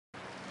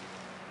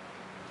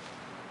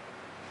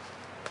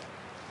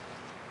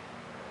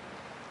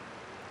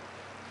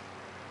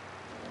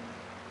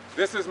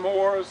This is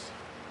Moore's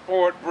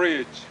Ford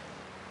Bridge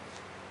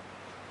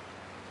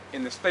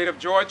in the state of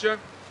Georgia.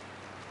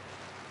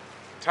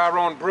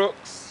 Tyrone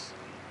Brooks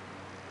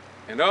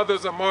and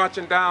others are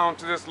marching down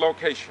to this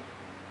location.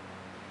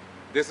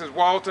 This is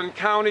Walton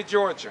County,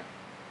 Georgia.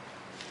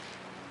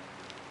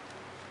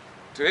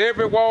 To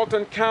every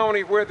Walton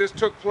County where this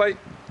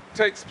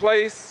takes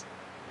place,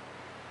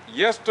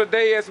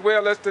 yesterday as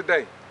well as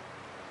today.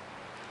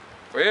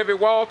 For every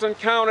Walton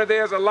County,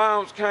 there's a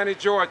Lowndes County,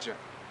 Georgia.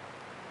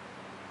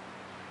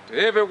 To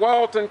every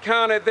Walton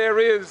County, there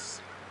is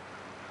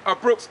a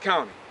Brooks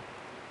County.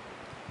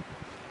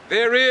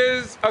 There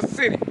is a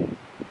city,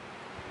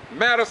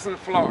 Madison,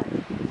 Florida,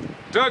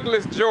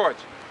 Douglas, Georgia.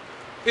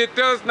 It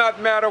does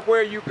not matter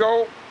where you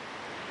go,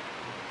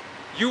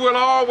 you will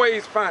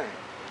always find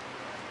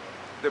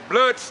the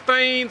blood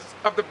stains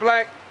of the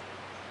black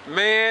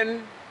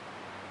man,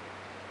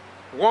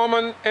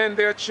 woman, and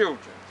their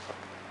children.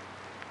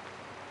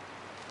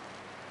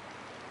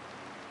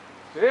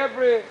 To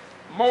every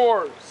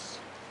Moore's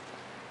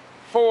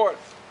Ford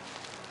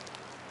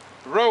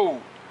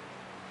road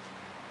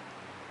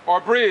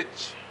or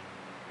bridge,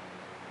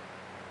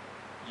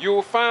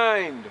 you'll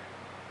find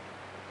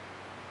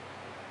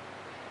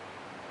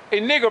a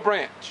nigger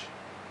branch,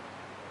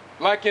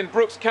 like in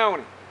Brooks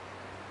County,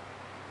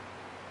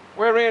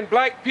 wherein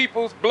black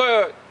people's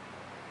blood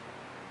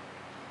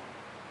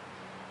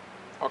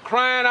are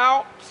crying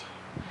out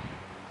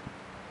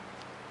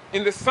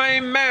in the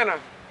same manner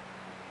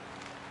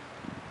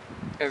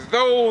as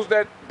those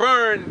that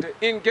burned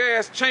in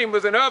gas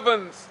chambers and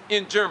ovens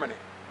in Germany.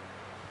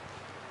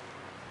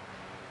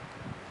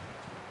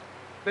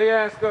 They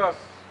ask us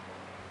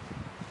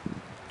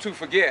to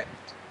forget.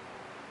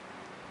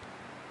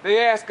 They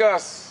ask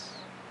us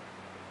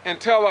and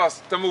tell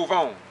us to move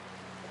on.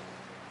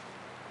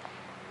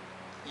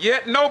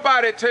 Yet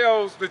nobody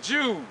tells the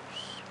Jews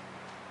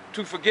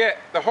to forget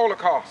the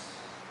Holocaust.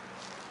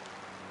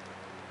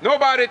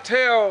 Nobody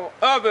tells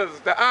others,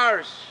 the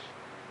Irish,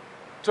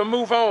 to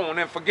move on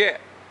and forget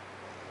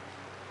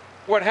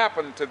what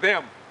happened to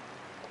them.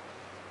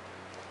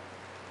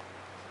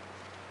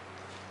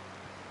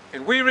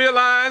 And we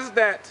realize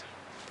that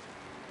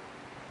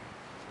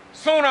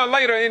sooner or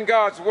later in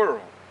God's world,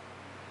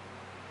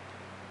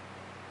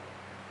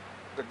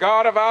 the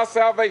God of our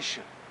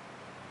salvation,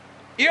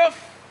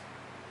 if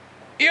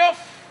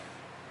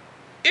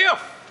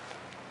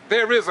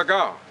there is a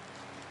God,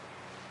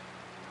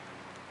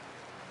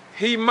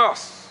 he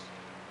must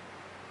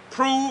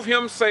prove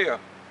himself.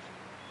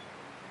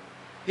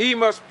 He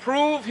must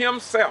prove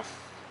himself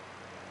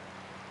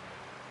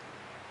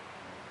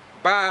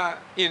by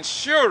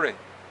ensuring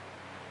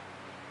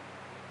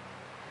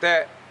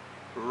that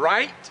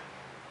right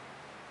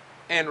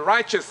and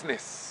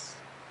righteousness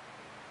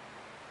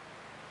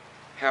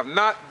have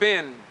not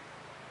been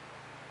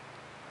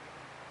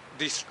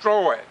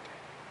destroyed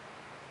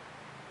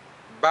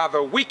by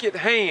the wicked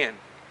hand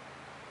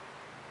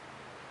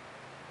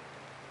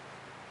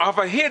of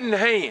a hidden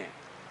hand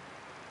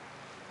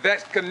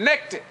that's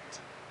connected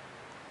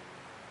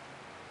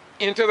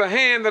into the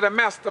hand of the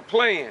master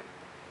plan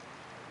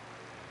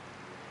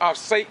of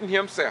Satan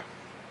himself.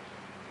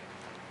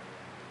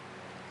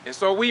 And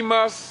so we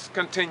must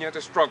continue to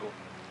struggle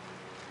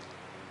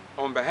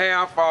on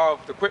behalf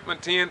of the Equipment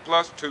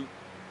 10+2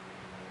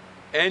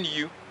 and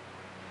you.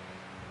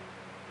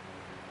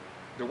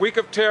 The week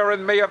of terror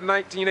in May of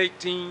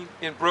 1918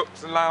 in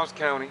Brooks and Lowndes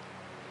County,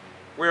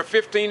 where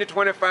 15 to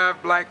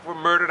 25 blacks were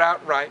murdered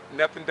outright,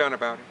 nothing done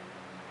about it.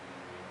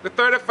 The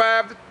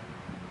 35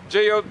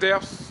 jail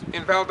deaths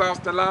in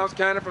Valdosta and Lowndes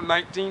County from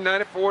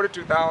 1994 to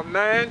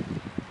 2009.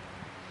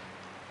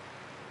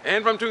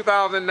 And from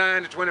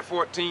 2009 to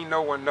 2014,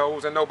 no one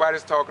knows and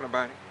nobody's talking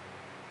about it.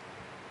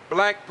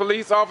 Black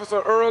police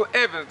officer Earl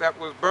Evans that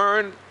was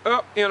burned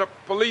up in a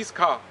police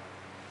car.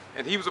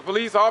 And he was a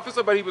police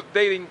officer, but he was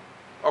dating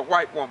a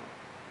white woman.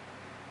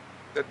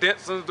 The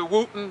Densons, the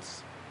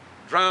Wootons,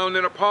 drowned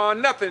in a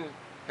pond. Nothing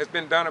has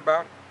been done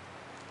about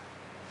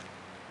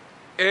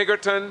it.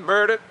 Egerton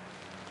murdered,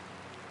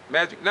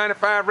 Magic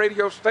 95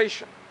 radio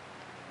station.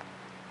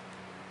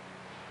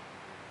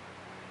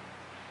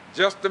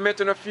 Just to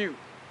mention a few.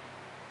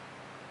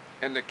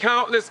 And the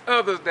countless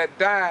others that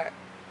died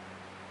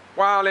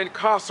while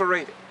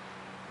incarcerated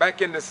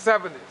back in the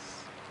 70s.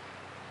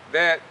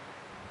 That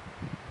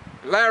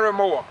Larry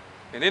Moore,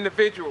 an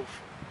individual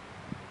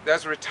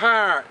that's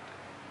retired,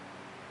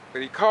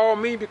 but he called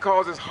me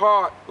because his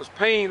heart was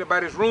pained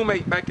about his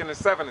roommate back in the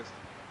 70s.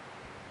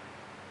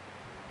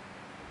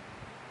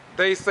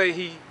 They say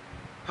he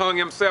hung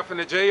himself in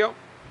the jail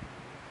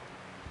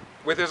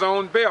with his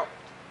own belt.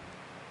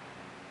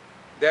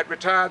 That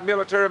retired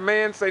military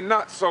man say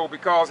not so,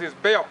 because his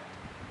belt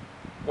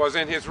was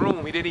in his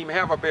room. He didn't even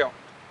have a belt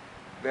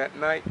that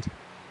night.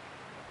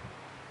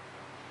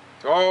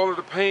 To all of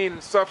the pain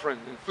and suffering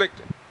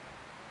inflicted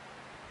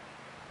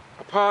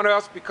upon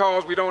us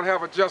because we don't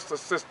have a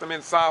justice system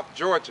in South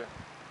Georgia.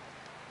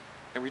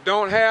 And we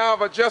don't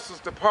have a Justice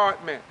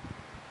Department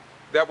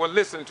that will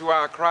listen to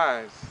our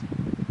cries.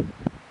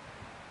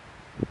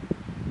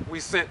 we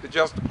sent the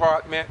Justice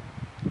Department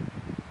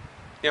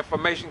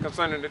information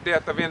concerning the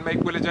death of inmate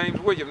Willie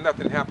James Williams.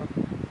 Nothing happened.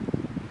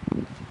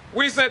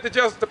 We sent the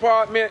Justice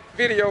Department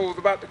videos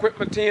about the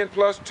Equipment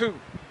 10+2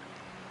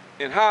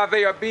 and how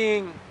they are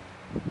being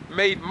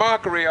made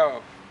mockery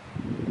of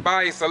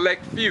by a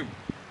select few.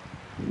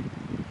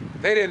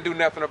 They didn't do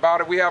nothing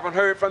about it. We haven't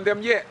heard from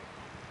them yet.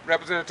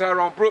 Representative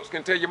Tyrone Brooks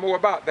can tell you more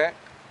about that.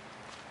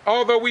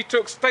 Although we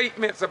took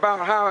statements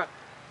about how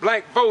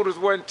black voters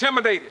were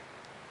intimidated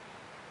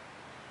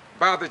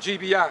by the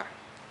G.B.R.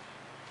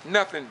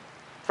 Nothing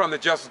from the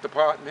Justice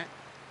Department.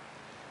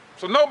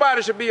 So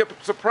nobody should be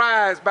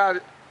surprised by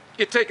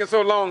it taking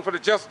so long for the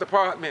Justice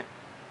Department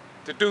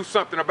to do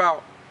something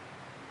about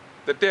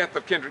the death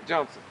of Kendrick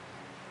Johnson.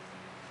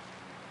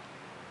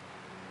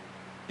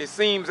 It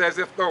seems as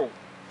if though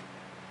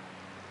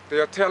they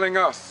are telling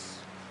us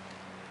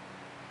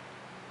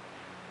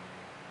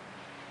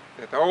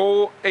that the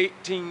old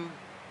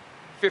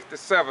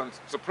 1857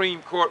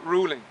 Supreme Court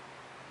ruling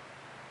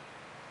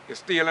is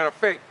still in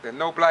effect, that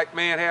no black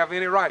man have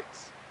any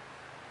rights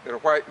that a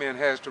white man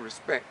has to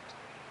respect.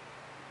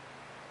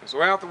 And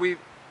so after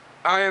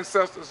our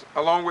ancestors,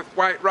 along with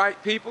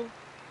white people,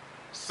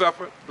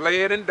 suffered,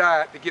 bled, and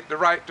died to get the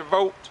right to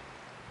vote,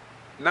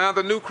 now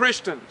the new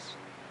Christians,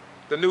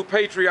 the new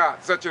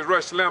patriots such as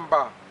Rush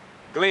Limbaugh,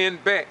 Glenn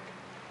Beck,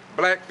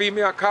 black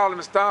female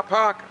columnist Star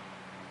Parker,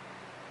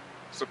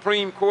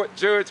 Supreme Court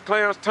Judge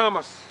Clarence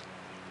Thomas.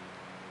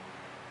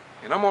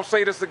 And I'm going to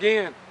say this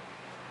again.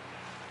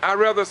 I'd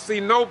rather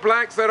see no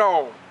blacks at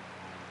all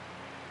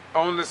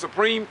on the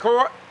Supreme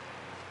Court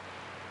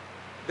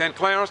than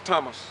Clarence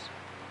Thomas.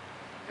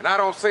 And I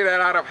don't say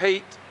that out of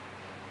hate.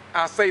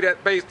 I say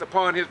that based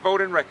upon his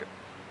voting record.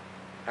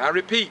 I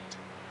repeat,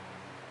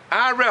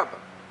 I'd rather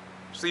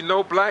see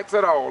no blacks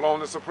at all on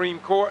the Supreme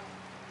Court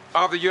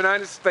of the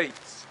United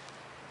States.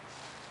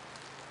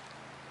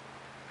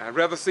 I'd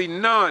rather see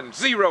none,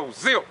 zero,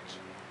 zilch,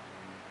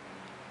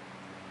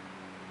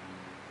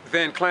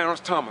 than Clarence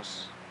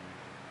Thomas.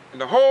 And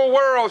the whole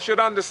world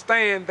should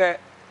understand that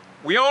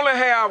we only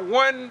have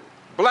one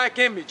black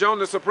image on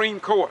the Supreme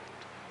Court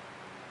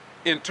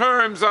in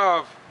terms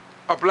of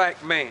a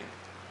black man.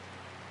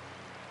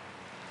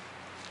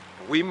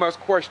 We must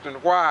question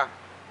why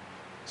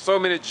so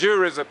many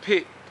juries are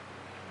picked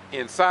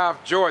in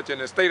South Georgia, in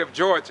the state of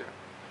Georgia,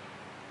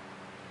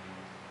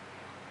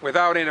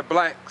 without any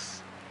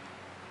blacks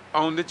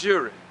on the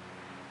jury.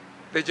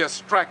 They just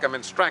strike them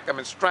and strike them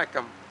and strike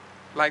them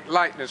like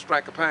lightning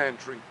strike a pine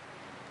tree.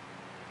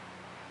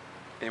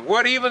 And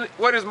what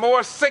is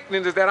more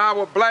sickening is that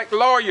our black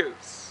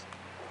lawyers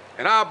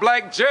and our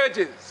black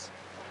judges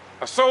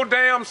are so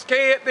damn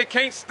scared they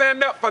can't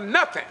stand up for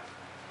nothing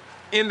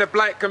in the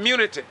black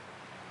community,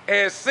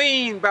 as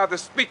seen by the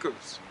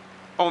speakers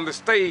on the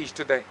stage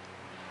today.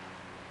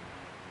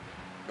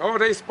 Oh,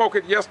 they spoke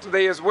it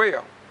yesterday as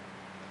well.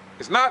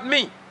 It's not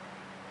me.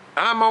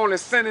 I'm only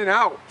sending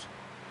out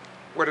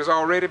what has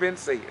already been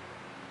said.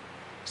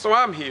 So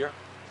I'm here.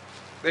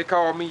 They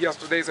called me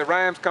yesterday and said,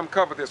 Rhymes, come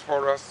cover this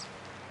for us.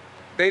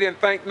 They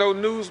didn't think no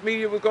news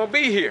media was going to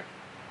be here.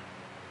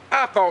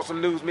 I thought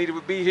some news media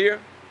would be here,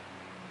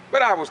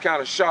 but I was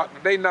kind of shocked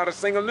that they not a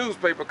single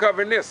newspaper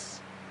covering this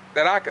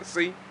that I could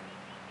see.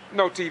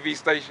 No TV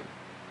station.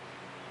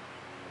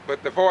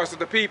 But the voice of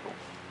the people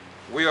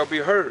will be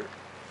heard,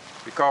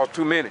 because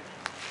too many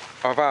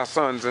of our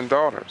sons and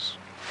daughters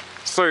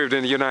served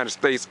in the United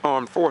States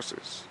Armed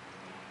Forces,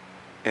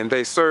 and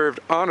they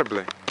served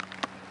honorably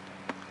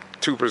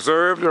to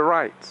preserve the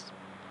rights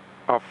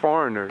of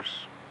foreigners.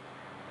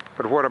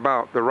 But what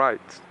about the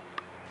rights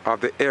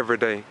of the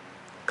everyday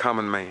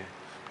common man?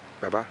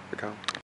 Bye-bye.